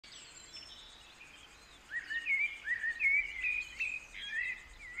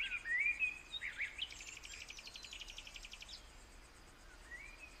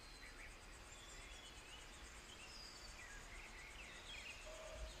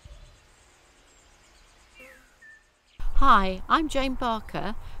Hi, I'm Jane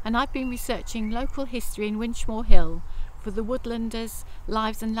Barker and I've been researching local history in Winchmore Hill for the Woodlanders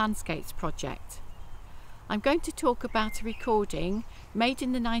Lives and Landscapes project. I'm going to talk about a recording made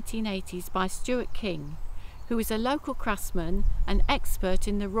in the 1980s by Stuart King, who is a local craftsman and expert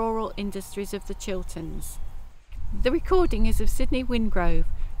in the rural industries of the Chilterns. The recording is of Sidney Wingrove,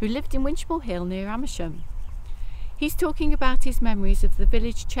 who lived in Winchmore Hill near Amersham. He's talking about his memories of the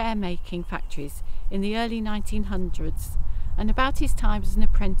village chair making factories in the early 1900s and about his time as an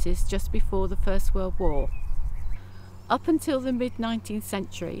apprentice just before the First World War. Up until the mid-19th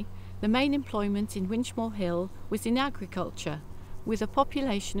century, the main employment in Winchmore Hill was in agriculture, with a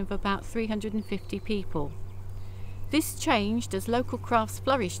population of about 350 people. This changed as local crafts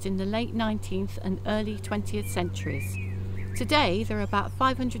flourished in the late 19th and early 20th centuries. Today there are about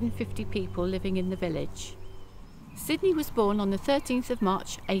 550 people living in the village. Sidney was born on the 13th of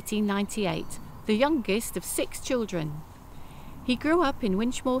March 1898, the youngest of 6 children. He grew up in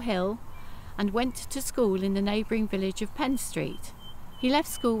Winchmore Hill and went to school in the neighbouring village of Penn Street. He left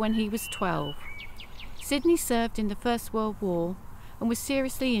school when he was 12. Sidney served in the First World War and was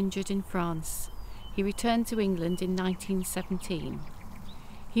seriously injured in France. He returned to England in 1917.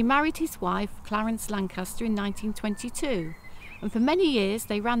 He married his wife, Clarence Lancaster, in 1922, and for many years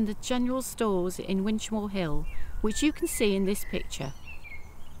they ran the general stores in Winchmore Hill, which you can see in this picture.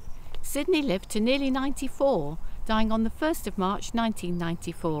 Sidney lived to nearly 94, dying on the 1st of March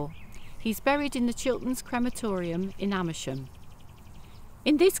 1994. He's buried in the Chilterns crematorium in Amersham.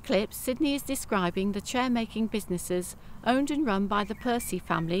 In this clip, Sidney is describing the chair-making businesses owned and run by the Percy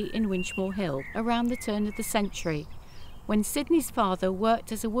family in Winchmore Hill around the turn of the century, when Sidney's father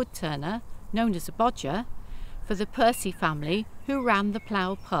worked as a wood turner, known as a bodger, for the Percy family who ran the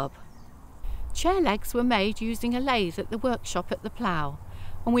Plough pub. Chair legs were made using a lathe at the workshop at the Plough,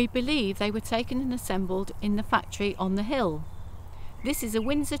 and we believe they were taken and assembled in the factory on the hill. This is a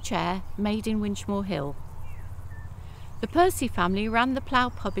Windsor chair made in Winchmore Hill. The Percy family ran the Plough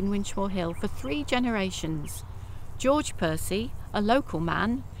pub in Winchmore Hill for 3 generations. George Percy, a local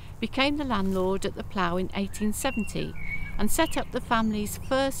man, became the landlord at the Plough in 1870 and set up the family's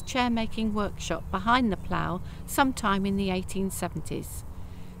first chair-making workshop behind the Plough sometime in the 1870s.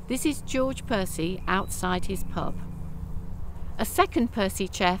 This is George Percy outside his pub. A second Percy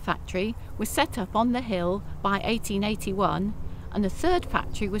chair factory was set up on the hill by 1881, and a third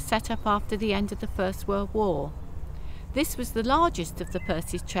factory was set up after the end of the First World War. This was the largest of the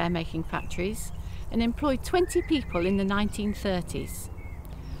Percy's chair-making factories and employed 20 people in the 1930s.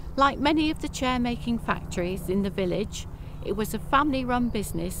 Like many of the chair-making factories in the village, it was a family-run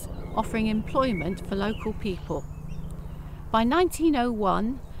business offering employment for local people. By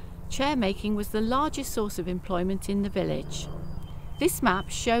 1901, chair-making was the largest source of employment in the village. This map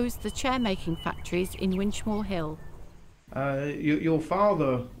shows the chair-making factories in Winchmore Hill. Your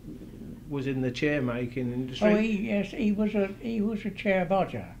father was in the chair-making industry? Oh, yes, he was a chair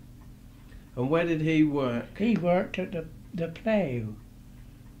bodger. And where did he work? He worked at the Plough.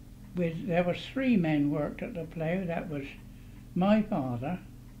 There was 3 men worked at the Plough. That was my father,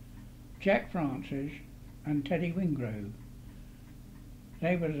 Jack Francis, and Teddy Wingrove.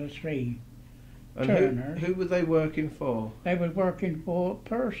 They were the 3 and turners. Who were they working for? They were working for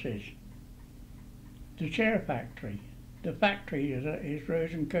Percy's, the chair factory. The factory is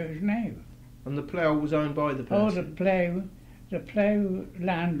Rose and Co's now. And the Plough was owned by the Percy? Oh, the Plough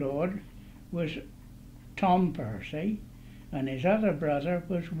landlord was Tom Percy, and his other brother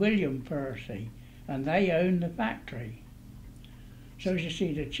was William Percy, and they owned the factory. So you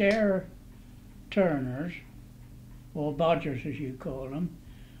see, the chair turners, or bodgers as you call them,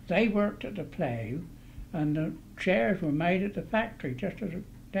 they worked at the Plough, and the chairs were made at the factory just as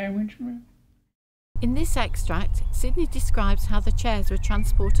down Winchmore. In this extract, Sidney describes how the chairs were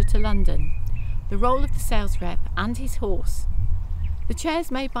transported to London, the role of the sales rep and his horse. The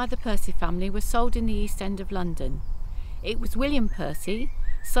chairs made by the Percy family were sold in the East End of London. It was William Percy,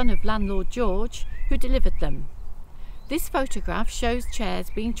 son of landlord George, who delivered them. This photograph shows chairs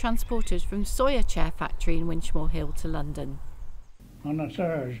being transported from Sawyer Chair Factory in Winchmore Hill to London. On a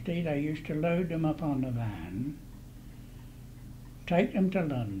Thursday they used to load them up on the van, take them to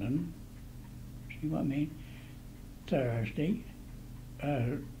London, see what I mean, Thursday,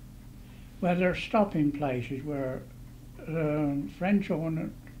 where their stopping places were French Horn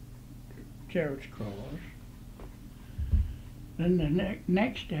at Gerrard's Cross. Then the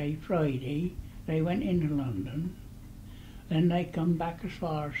next day, Friday, they went into London. Then they come back as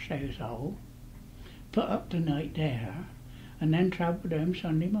far as Southall, put up the night there, and then travelled home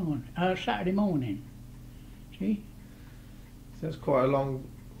Saturday morning. See? So that's quite a long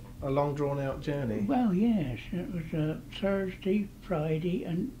a long drawn out journey? Well, yes, it was Thursday, Friday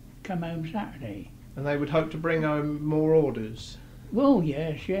and come home Saturday. And they would hope to bring home more orders? Well,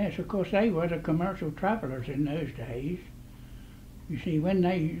 yes, of course they were the commercial travellers in those days. You see, when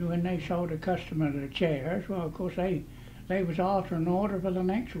they sold a customer the chairs, well, of course they was altering order for the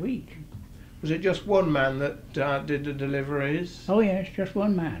next week. Was it just one man that did the deliveries? Oh yes, just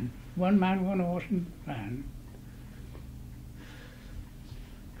one man. One man, one horse and van.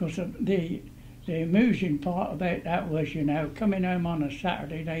 Because the amusing part about that was, you know, coming home on a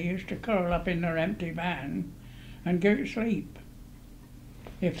Saturday, they used to curl up in their empty van and go to sleep.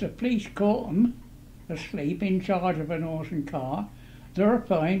 If the police caught them asleep in charge of an horse and car, their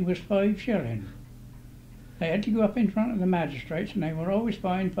fine was 5 shillings. They had to go up in front of the magistrates and they were always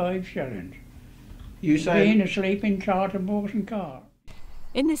fined 5 shillings. You say being asleep in charge of horse and car.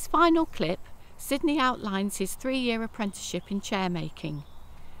 In this final clip, Sidney outlines his 3-year apprenticeship in chairmaking.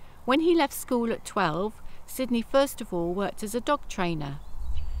 When he left school at 12, Sidney first of all worked as a dog trainer.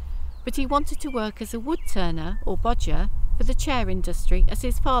 But he wanted to work as a wood turner or bodger for the chair industry as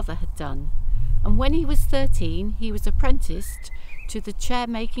his father had done. And when he was 13, he was apprenticed to the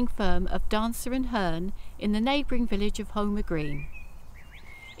chair-making firm of Dancer and Hearn in the neighbouring village of Homer Green.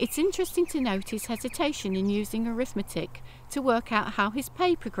 It's interesting to note his hesitation in using arithmetic to work out how his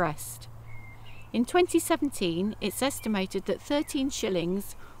pay progressed. In 2017, it's estimated that 13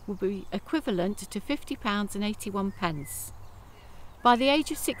 shillings will be equivalent to £50.81. By the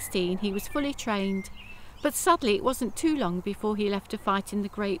age of 16, he was fully trained, but sadly it wasn't too long before he left to fight in the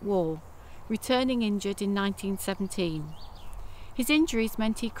Great War, returning injured in 1917. His injuries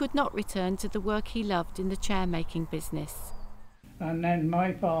meant he could not return to the work he loved in the chair-making business. And then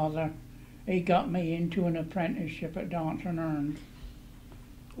my father, he got me into an apprenticeship at Dancer and Hearn.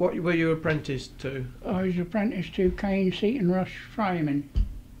 what were you apprenticed to? I was apprenticed to cane, seat and rush fryman.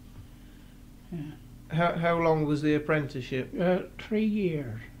 Yeah. How long was the apprenticeship? 3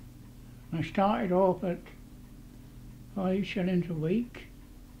 years. I started off at 5 shillings a week,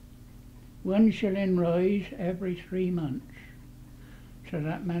 1 shilling rise every 3 months. So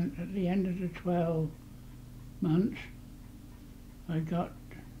that meant at the end of the 12 months, I got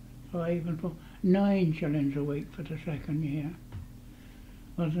 5 and 4, 9 shillings a week for the second year.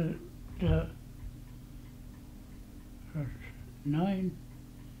 Was it 9?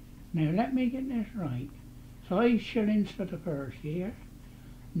 Now let me get this right. 5 shillings for the first year,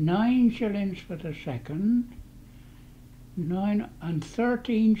 9 shillings for the second, 9 and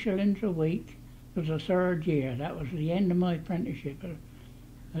 13 shillings a week for the third year. That was the end of my apprenticeship.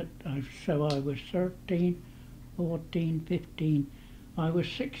 So I was 13, 14, 15. I was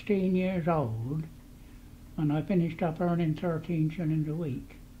 16 years old and I finished up earning 13 shillings a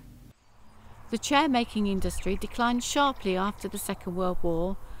week. The chair-making industry declined sharply after the Second World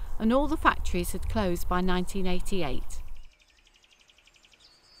War, and all the factories had closed by 1988.